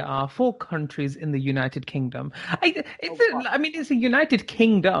 there are 4 countries in the United Kingdom. It's a United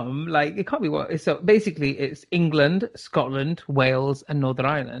Kingdom. Like it can't be what. So basically, it's England, Scotland, Wales, and Northern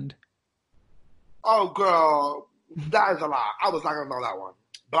Ireland. Oh, girl. That is a lot. I was not going to know that one.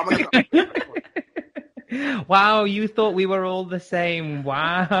 But I'm going to Wow, you thought we were all the same.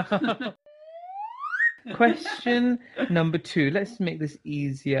 Wow. Question number 2. Let's make this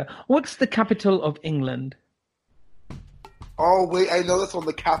easier. What's the capital of England? Oh, wait. I know this one.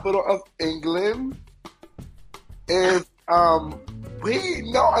 The capital of England is... Wait,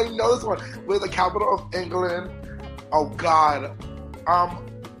 no, I know this one. Wait, the capital of England... Oh, God.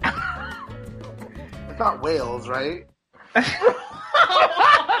 It's not Wales, right?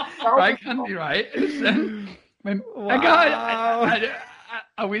 Right, Candy, right? Wow.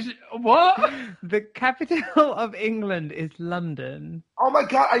 I wish... What? The capital of England is London. Oh my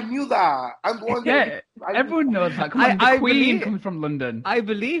God, I knew that. I'm going everyone knows that. Come on, the Queen comes from London. I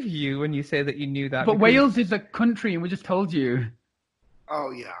believe you when you say that you knew that. But Wales is a country and we just told you.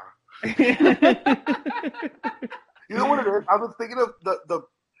 Oh, yeah. You know what it is? I was thinking of the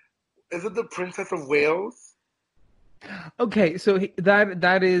is it the Princess of Wales? Okay, so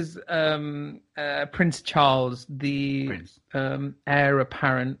that is Prince Charles, the heir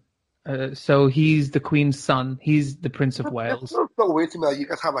apparent. So he's the Queen's son. He's the Prince of Wales. It's so weird to me that you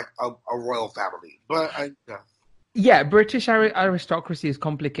guys have like a royal family, but yeah, British aristocracy is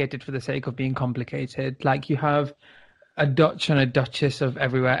complicated for the sake of being complicated. Like you have a Dutch and a Duchess of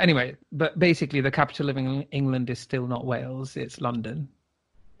everywhere. Anyway, but basically the capital of England is still not Wales; it's London.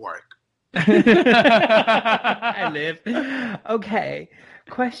 Work. I live. Okay.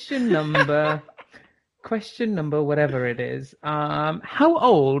 Question number whatever it is. How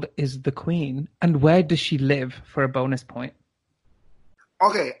old is the Queen and where does she live for a bonus point?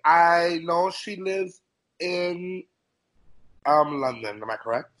 Okay, I know she lives in London, am I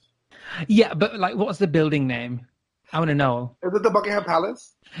correct? Yeah, but like what's the building name? I want to know. Is it the Buckingham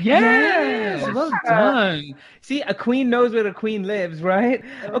Palace? Yes! Well done. See, a queen knows where a queen lives, right?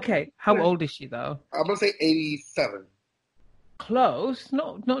 Okay, how old is she, though? I'm going to say 87. Close.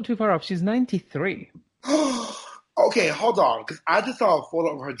 Not too far off. She's 93. Okay, hold on, because I just saw a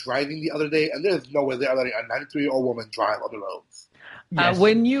photo of her driving the other day, and there's no way they're letting a 93-year-old woman drive on the roads. Yes.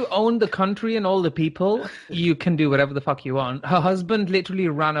 When you own the country and all the people, you can do whatever the fuck you want. Her husband literally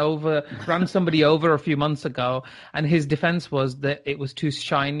ran somebody over a few months ago, and his defense was that it was too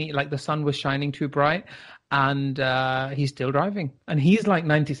shiny, like the sun was shining too bright, and he's still driving. And he's like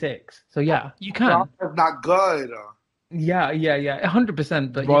 96. So yeah, you can. That's not good. Yeah,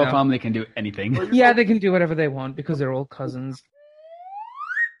 100%. But Royal family can do anything. Yeah, they can do whatever they want because they're all cousins.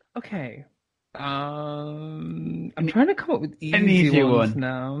 Okay. I'm trying to come up with easy ones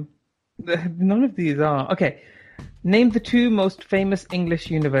now. None of these are. Okay. Name the 2 most famous English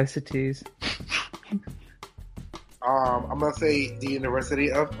universities. I'm going to say the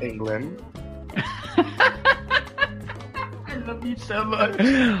University of England. I love you so much.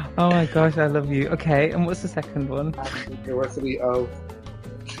 Oh my gosh, I love you. Okay, and what's the second one? The University of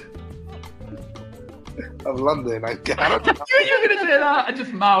London. I don't know. You're going to say that? I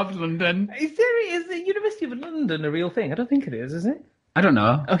just mouthed London. Is the University of London a real thing? I don't think it is it? I don't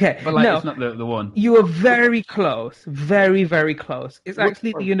know. Okay, but like no, it's not the one. You are very close. Very, very close. It's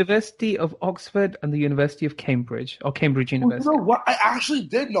actually the University of Oxford and the University of Cambridge, or Cambridge University. You know what? I actually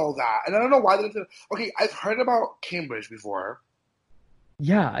did know that, and I don't know why they didn't. Okay, I've heard about Cambridge before.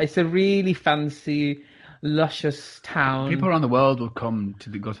 Yeah, it's a really fancy, luscious town. People around the world will come to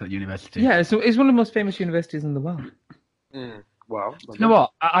go to that university. Yeah, so it's one of the most famous universities in the world. Well, you know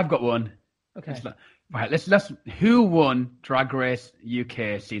what? I've got one. Okay. Right, let's. Who won Drag Race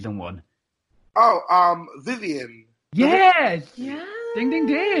UK season 1? Oh, Vivian. Yes. Yeah. Ding ding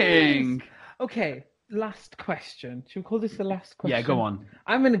ding. Okay. Last question. Should we call this the last question? Yeah, go on.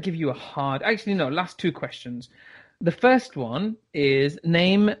 I'm going to give you a hard. Actually, no. Last 2 questions. The first one is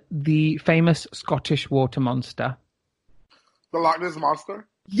name the famous Scottish water monster. The Loch Ness Monster.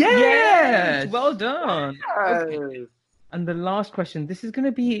 Yes. Well done. Yes. Okay. And the last question. This is going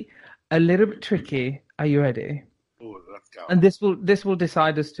to be a little bit tricky. Are you ready? Ooh, let's go. And this will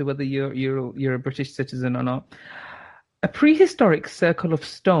decide as to whether you're a British citizen or not. A prehistoric circle of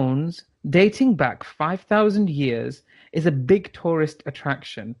stones dating back 5,000 years is a big tourist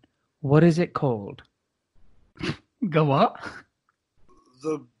attraction. What is it called? Go what?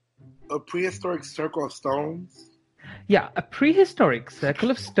 A prehistoric circle of stones. Yeah, a prehistoric circle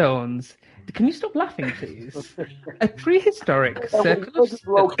of stones. Can you stop laughing, please? A prehistoric circle of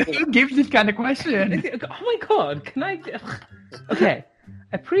stones. Who gives this kind of question? Oh my god, can I... Okay.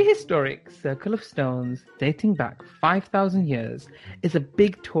 A prehistoric circle of stones dating back 5,000 years is a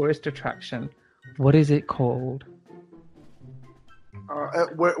big tourist attraction. What is it called?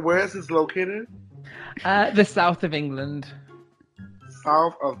 Where is this located? The south of England.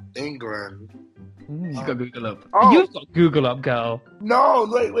 South of England. You've got Google up. Oh. You've got Google up, girl. No,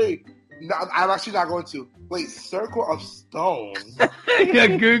 wait. No, I'm actually not going to. Wait, circle of stones? You're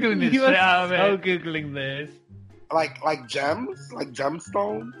Googling this. You are so Googling this. Like gems? Like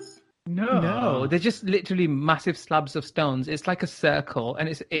gemstones? No, they're just literally massive slabs of stones. It's like a circle, and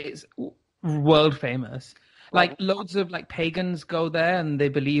it's world famous. Like loads of like pagans go there, and they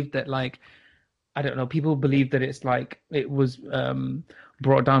believe that like I don't know. People believe that it's like it was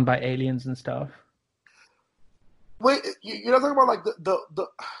brought down by aliens and stuff. Wait, you're not talking about like the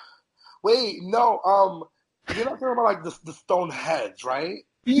Wait, no. You're not talking about like the stone heads, right?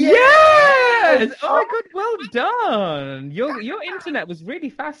 Yes! Oh my god, well done. Your internet was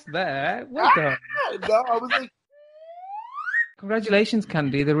really fast there. Well done. No, I was like, congratulations,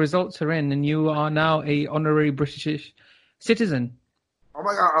 Candy. The results are in, and you are now a honorary British citizen. oh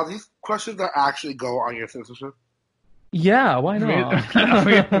my god, are these questions that actually go on your citizenship? Yeah, why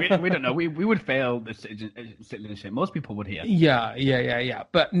not? we don't know. We would fail the citizenship. Most people would here. Yeah.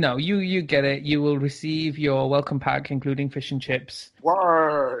 But no, you get it. You will receive your welcome pack, including fish and chips.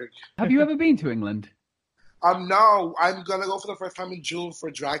 Work. Have you ever been to England? No, I'm gonna go for the first time in June for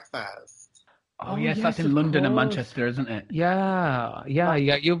Drag Fest. Oh yes, that's in London and Manchester, isn't it? Yeah.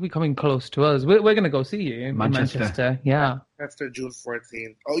 You'll be coming close to us. We're going to go see you in Manchester. Yeah. That's June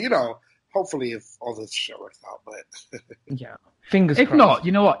 14th. Oh, hopefully if all this shit works out, but yeah, fingers crossed. If not,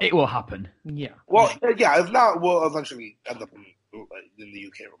 you know what? It will happen. Yeah. Well, yeah. If not, we'll eventually end up in the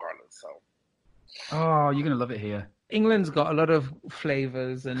UK regardless. So. Oh, you're gonna love it here. England's got a lot of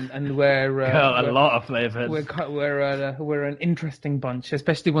flavors, and we're a lot of flavors. We're an interesting bunch,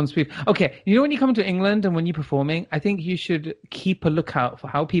 especially once we've. Okay, when you come to England and when you're performing, I think you should keep a lookout for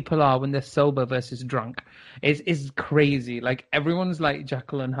how people are when they're sober versus drunk. It's crazy. Like everyone's like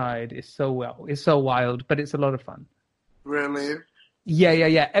Jekyll and Hyde. It's so wild, but it's a lot of fun. Really?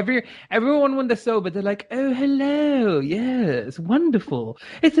 Yeah. Everyone when they're sober, they're like, "Oh, hello, yes, wonderful.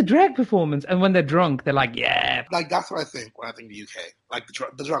 It's a drag performance." And when they're drunk, they're like, "Yeah." Like that's what I think when I think the UK, like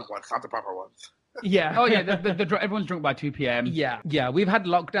the drunk ones, not the proper ones. Yeah. Oh, yeah. Everyone's drunk by 2 p.m. Yeah. We've had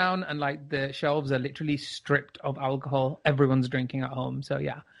lockdown and like the shelves are literally stripped of alcohol. Everyone's drinking at home. So,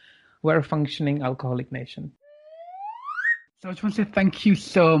 yeah, we're a functioning alcoholic nation. So I just want to say thank you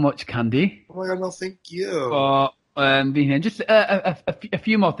so much, Candy. Oh my God, no, thank you. For being here. Just a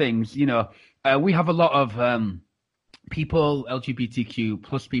few more things. You know, we have a lot of people, LGBTQ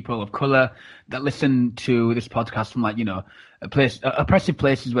plus people of color, that listen to this podcast from, like, you know, oppressive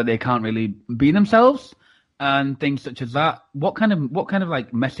places where they can't really be themselves and things such as that. What kind of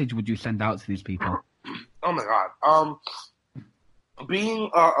like message would you send out to these people? Oh my God. Being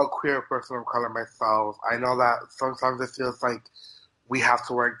a queer person of color myself, I know that sometimes it feels like we have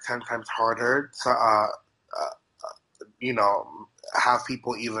to work 10 times harder to, you know, have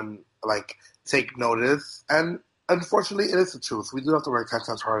people even like take notice. And unfortunately, it is the truth. We do have to work 10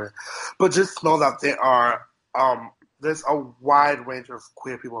 times harder. But just know that there are, there's a wide range of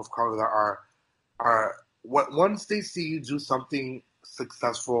queer people of color that are once they see you do something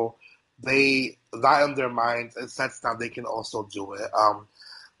successful, that in their minds, it sets that they can also do it.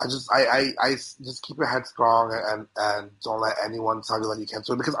 I just keep your head strong and don't let anyone tell you that you can't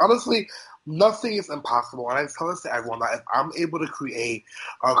do it. Because honestly, nothing is impossible. And I tell this to everyone that if I'm able to create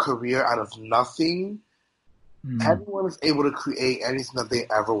a career out of nothing, everyone is able to create anything that they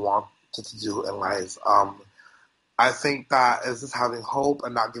ever wanted to do in life. I think that is just having hope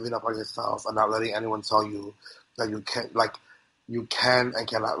and not giving up on yourself and not letting anyone tell you that you can't, like, you can and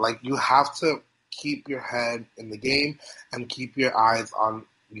cannot. Like, you have to keep your head in the game and keep your eyes on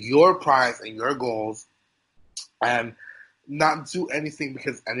your prize and your goals and not do anything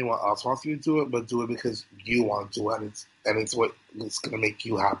because anyone else wants you to do it, but do it because you want to do it, and it's what is going to make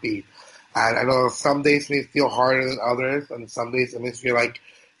you happy. And I know some days may feel harder than others, and some days it may feel like,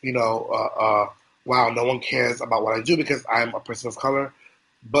 you know, wow, no one cares about what I do because I'm a person of color.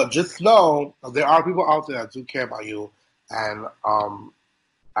 But just know there are people out there that do care about you, and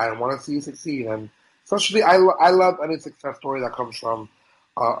I want to see you succeed. And especially, I love any success story that comes from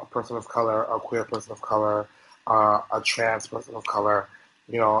a person of color, a queer person of color, a trans person of color.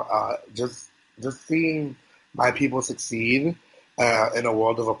 You know, just seeing my people succeed in a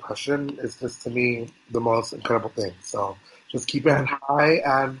world of oppression is just, to me, the most incredible thing. So just keep your head high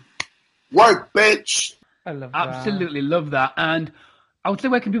and work, bitch. I love that. Absolutely love that. And I would say,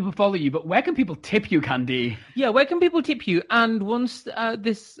 where can people follow you? But where can people tip you, Candy? Yeah, where can people tip you? And once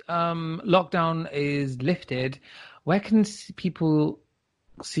this lockdown is lifted, where can people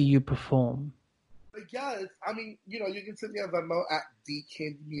see you perform? Yes, I mean, you know, you can send me on Venmo at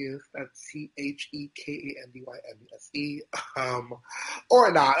DKandyMuse. That's CHEKANDYMUSE.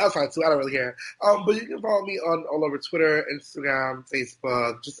 Or not. That's fine too. I don't really care. But you can follow me on all over Twitter, Instagram,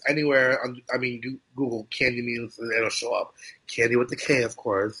 Facebook, just anywhere. You Google Candy Muse and it'll show up. Candy with the K, of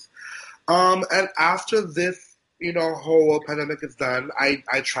course. And after this, you know, whole pandemic is done, I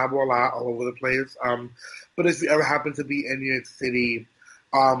travel a lot all over the place. But if you ever happen to be in New York City,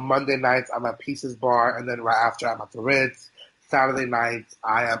 Monday nights, I'm at Pieces Bar, and then right after, I'm at the Ritz. Saturday nights,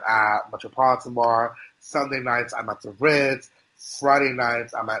 I am at Metropolitan Bar. Sunday nights, I'm at the Ritz. Friday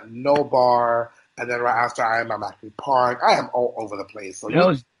nights, I'm at No Bar. And then right after, I am at Macquarie Park. I am all over the place. So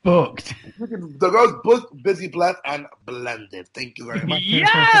girls booked. The girls booked, busy, blessed, and blended. Thank you very much.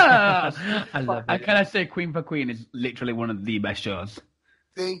 Yes! I love it. And can I say, Queen for Queen is literally one of the best shows.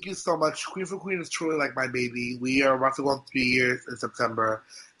 Thank you so much. Queen for Queen is truly like my baby. We are about to go on 3 years in September,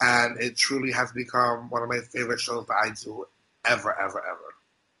 and it truly has become one of my favorite shows that I do ever, ever,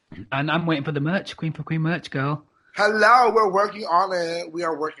 ever. And I'm waiting for the merch, Queen for Queen merch, girl. Hello, we're working on it. We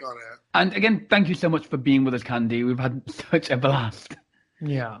are working on it. And again, thank you so much for being with us, Candy. We've had such a blast.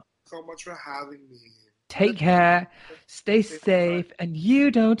 Yeah. So much for having me. Take care, stay safe, and you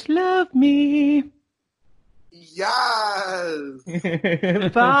don't love me. Yes.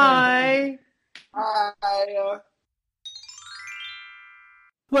 Bye. Bye.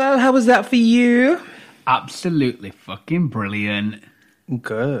 Well, how was that for you? Absolutely fucking brilliant.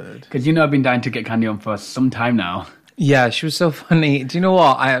 Good. Because you know I've been dying to get Candy on for some time now. Yeah, she was so funny. Do you know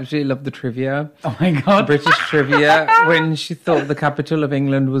what? I absolutely love the trivia. Oh my God. British trivia. When she thought the capital of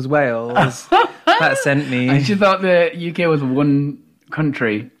England was Wales. That sent me. And she thought the UK was one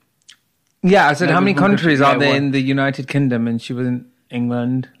country. Yeah, I said, how many countries are there in the United Kingdom? And she was in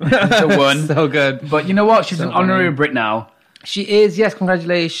England. So one. So good. But you know what? She's an honorary Brit now. She is, yes.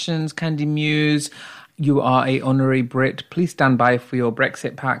 Congratulations, Candy Muse. You are a honorary Brit. Please stand by for your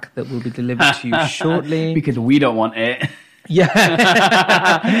Brexit pack that will be delivered to you shortly. Because we don't want it.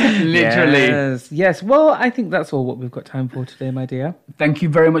 Yeah. Literally. Yes. Well, I think that's all what we've got time for today, my dear. Thank you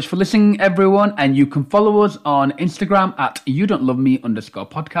very much for listening, everyone. And you can follow us on Instagram at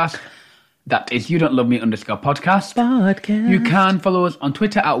YouDon'tLoveMe_podcast. That is You Don't Love Me _podcast. You can follow us on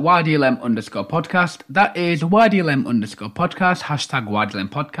Twitter at YDLM _podcast. That is YDLM _podcast, hashtag YDLM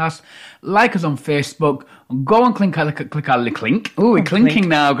podcast. Like us on Facebook. Go and click our link. Ooh, we're clinking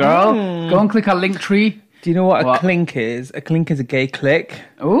now, girl. Go and click our link tree. Do you know what a clink is? A clink is a gay click.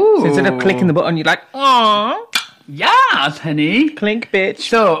 Ooh. So instead of clicking the button, you're like, aww. Yes, honey. Clink, bitch.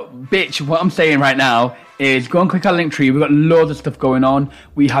 So, bitch, what I'm saying right now is go and click our link tree. We've got loads of stuff going on.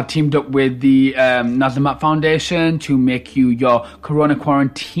 We have teamed up with the Nazamat Foundation to make you your Corona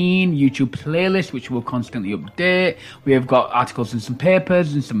Quarantine YouTube playlist, which we'll constantly update. We have got articles in some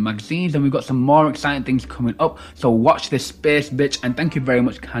papers and some magazines, and we've got some more exciting things coming up. So watch this space, bitch. And thank you very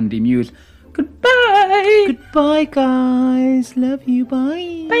much, Candy Muse. Goodbye. Goodbye, guys. Love you.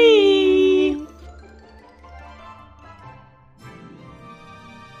 Bye. Bye.